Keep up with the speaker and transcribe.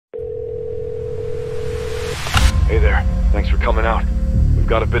Hey there, thanks for coming out. We've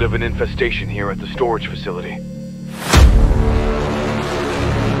got a bit of an infestation here at the storage facility. We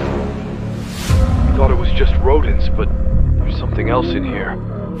thought it was just rodents, but there's something else in here.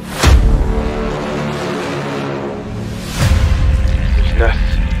 There's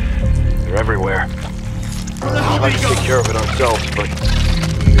nests. They're everywhere. We tried to take care of it ourselves, but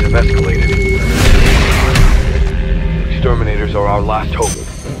things have escalated. Exterminators are our last hope.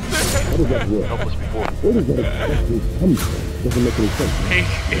 Help us before. Where does that exactly come from? Doesn't make any sense. Make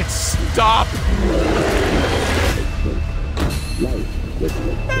it stop! Life doesn't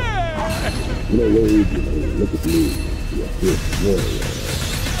make sense. You know, Wade, look at me. You're a fierce warrior.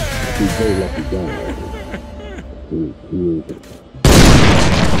 He's very lucky guy.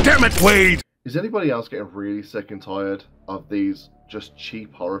 Damn it, Wade! Is anybody else getting really sick and tired of these just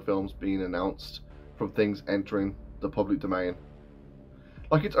cheap horror films being announced from things entering the public domain?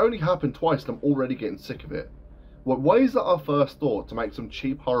 Like, it's only happened twice and I'm already getting sick of it. Why is that our first thought, to make some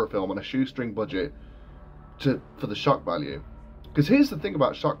cheap horror film on a shoestring budget for the shock value? Because here's the thing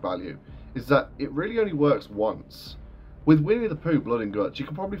about shock value, is that it really only works once. With Winnie the Pooh Blood and Guts, you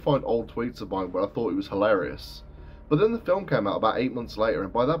can probably find old tweets of mine where I thought it was hilarious. But then the film came out about 8 months later,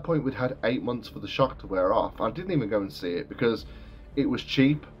 and by that point we'd had 8 months for the shock to wear off. I didn't even go and see it because it was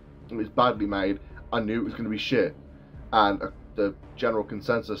cheap, it was badly made, I knew it was going to be shit. And the general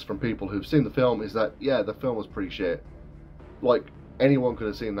consensus from people who've seen the film is that, yeah, the film was pretty shit. Like, anyone could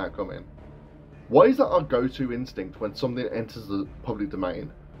have seen that coming. Why is that our go-to instinct when something enters the public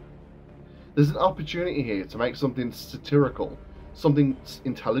domain? There's an opportunity here to make something satirical, something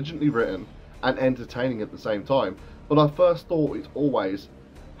intelligently written and entertaining at the same time, but our first thought is always,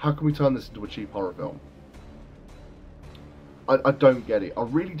 how can we turn this into a cheap horror film? I don't get it. I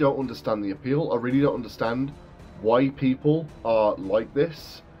really don't understand the appeal. I really don't understand why people are like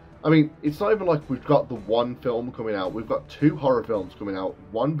this. I mean, it's not even like we've got the one film coming out. We've got 2 horror films coming out,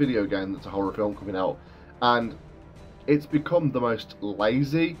 1 video game that's a horror film coming out, and it's become the most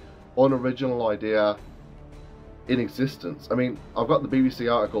lazy, unoriginal idea in existence. I mean, I've got the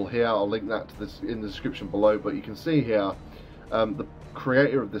BBC article here, I'll link that to this in the description below, but you can see here, the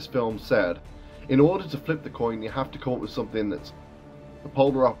creator of this film said, in order to flip the coin, you have to come up with something that's the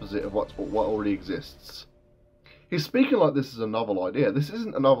polar opposite of what already exists. He's speaking like this is a novel idea. This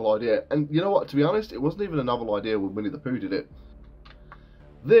isn't a novel idea, and you know what, to be honest, it wasn't even a novel idea when Winnie the Pooh did it.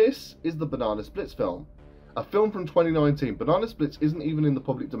 This is the Banana Splits film. A film from 2019. Banana Splits isn't even in the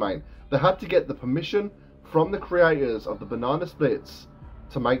public domain. They had to get the permission from the creators of the Banana Splits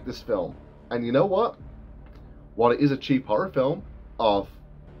to make this film. And you know what? While it is a cheap horror film of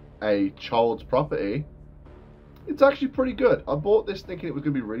a child's property, it's actually pretty good. I bought this thinking it was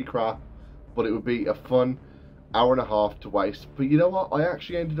going to be really crap, but it would be a fun hour and a half to waste. But you know what? I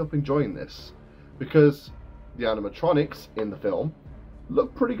actually ended up enjoying this because the animatronics in the film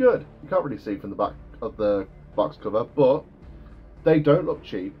look pretty good. You can't really see from the back of the box cover, but they don't look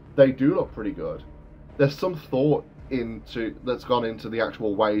cheap. They do look pretty good. There's some thought that's gone into the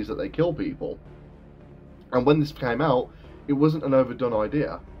actual ways that they kill people. And when this came out, it wasn't an overdone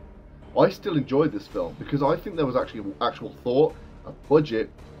idea. I still enjoyed this film because I think there was actually actual thought, a budget,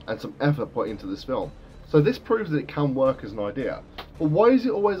 and some effort put into this film. So this proves that it can work as an idea. But why is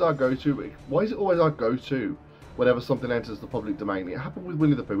it always our go-to? Why is it always our go-to whenever something enters the public domain? It happened with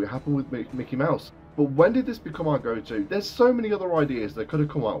Winnie the Pooh, it happened with Mickey Mouse. But when did this become our go-to? There's so many other ideas they could have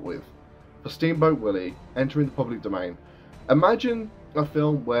come up with for Steamboat Willie entering the public domain. Imagine a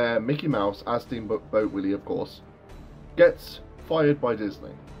film where Mickey Mouse, as Steamboat Willie of course, gets fired by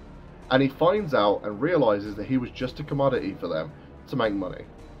Disney. And he finds out and realizes that he was just a commodity for them to make money.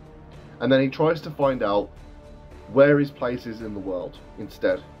 And then he tries to find out where his place is in the world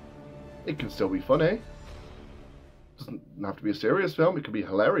instead. It can still be funny. It doesn't have to be a serious film, it could be a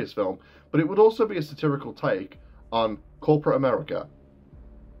hilarious film, but it would also be a satirical take on corporate America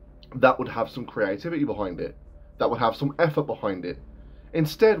that would have some creativity behind it, that would have some effort behind it.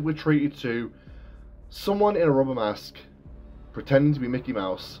 Instead, we're treated to someone in a rubber mask pretending to be Mickey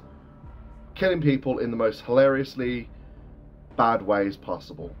Mouse, killing people in the most hilariously bad ways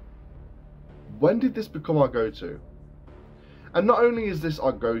possible. When did this become our go-to? And not only is this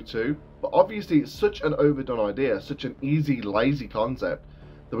our go-to, but obviously it's such an overdone idea, such an easy, lazy concept,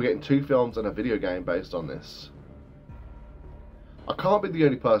 that we're getting 2 films and a video game based on this. I can't be the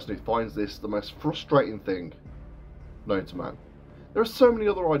only person who finds this the most frustrating thing known to man. There are so many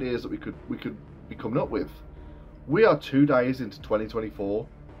other ideas that we could be coming up with. We are 2 days into 2024.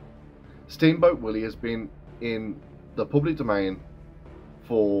 Steamboat Willie has been in the public domain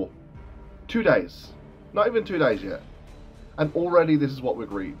for 2 days. Not even 2 days yet. And already this is what we're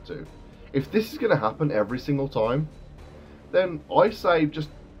agreed to. If this is going to happen every single time, then I say just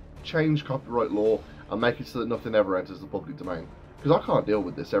change copyright law and make it so that nothing ever enters the public domain. Because I can't deal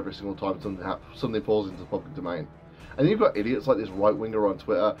with this every single time something falls into the public domain. And you've got idiots like this right-winger on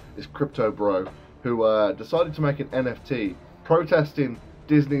Twitter, this crypto bro, who decided to make an NFT protesting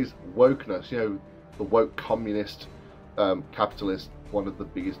Disney's wokeness, you know, the woke communist, capitalist, one of the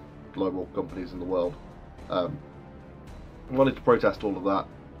biggest global companies in the world. Wanted to protest all of that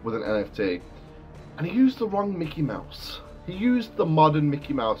with an NFT. And he used the wrong Mickey Mouse. He used the modern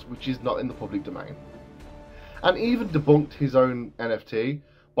Mickey Mouse, which is not in the public domain. And even debunked his own NFT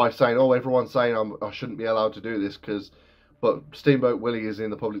by saying, oh, everyone's saying I shouldn't be allowed to do this but Steamboat Willie is in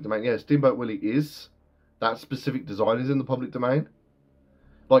the public domain. Yeah, Steamboat Willie is. That specific design is in the public domain.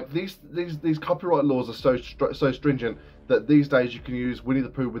 Like, these copyright laws are so stringent that these days you can use Winnie the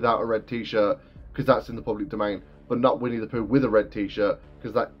Pooh without a red t-shirt because that's in the public domain, but not Winnie the Pooh with a red t-shirt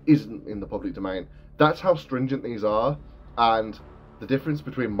because that isn't in the public domain. That's how stringent these are, and the difference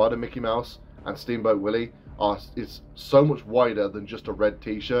between modern Mickey Mouse and Steamboat Willie is so much wider than just a red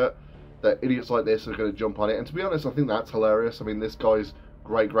t-shirt that idiots like this are going to jump on it. And to be honest, I think that's hilarious. I mean, this guy's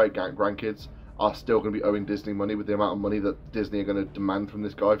great-great-grandkids are still going to be owing Disney money with the amount of money that Disney are going to demand from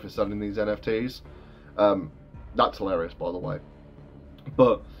this guy for selling these NFTs. That's hilarious, by the way.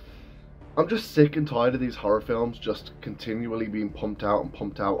 But I'm just sick and tired of these horror films just continually being pumped out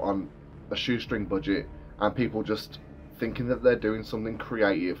on a shoestring budget, and people just thinking that they're doing something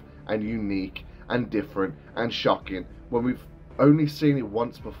creative and unique and different and shocking when we've only seen it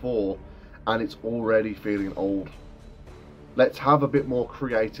once before and it's already feeling old. Let's have a bit more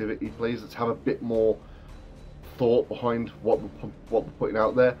creativity, please. Let's have a bit more thought behind what we're putting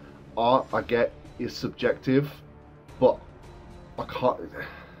out there. Art, I get, is subjective, but I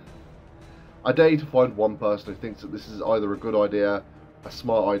dare you to find one person who thinks that this is either a good idea, a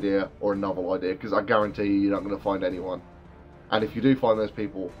smart idea, or a novel idea, because I guarantee you're not going to find anyone. And if you do find those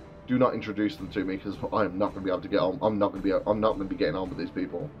people, do not introduce them to me, because I am not going to be able to get on. I'm not going to be getting on with these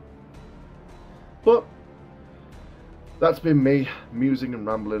people. But that's been me musing and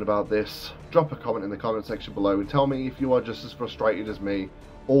rambling about this. Drop a comment in the comment section below and tell me if you are just as frustrated as me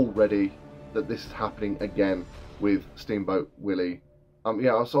already that this is happening again with Steamboat Willie.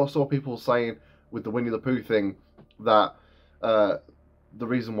 Yeah, I saw people saying with the Winnie the Pooh thing that the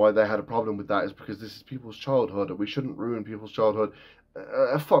reason why they had a problem with that is because this is people's childhood and we shouldn't ruin people's childhood.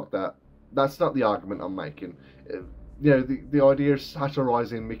 Fuck that. That's not the argument I'm making. You know, the idea of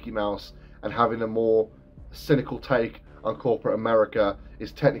satirizing Mickey Mouse and having a more cynical take on corporate America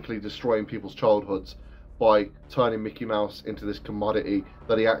is technically destroying people's childhoods by turning Mickey Mouse into this commodity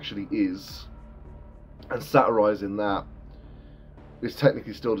that he actually is, and satirizing that is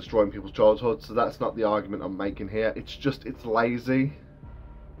technically still destroying people's childhood. So that's not the argument I'm making here. It's just, it's lazy.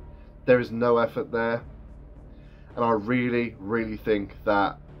 There is no effort there, and I really, really think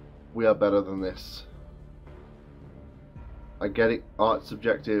that we are better than this. I get it, art's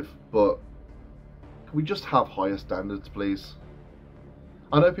subjective, but can we just have higher standards, please?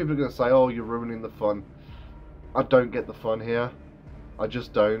 I know people are going to say, oh, you're ruining the fun. I don't get the fun here. I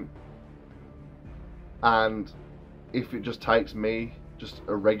just don't. And if it just takes me, just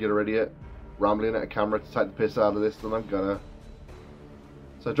a regular idiot, rambling at a camera to take the piss out of this, then I'm gonna.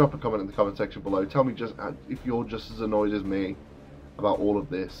 So drop a comment in the comment section below. Tell me just if you're just as annoyed as me about all of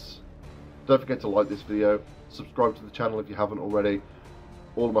this. Don't forget to like this video, subscribe to the channel if you haven't already.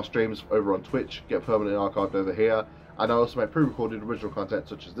 All of my streams over on Twitch get permanently archived over here, and I also make pre-recorded original content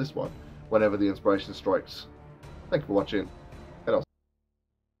such as this one whenever the inspiration strikes. Thank you for watching.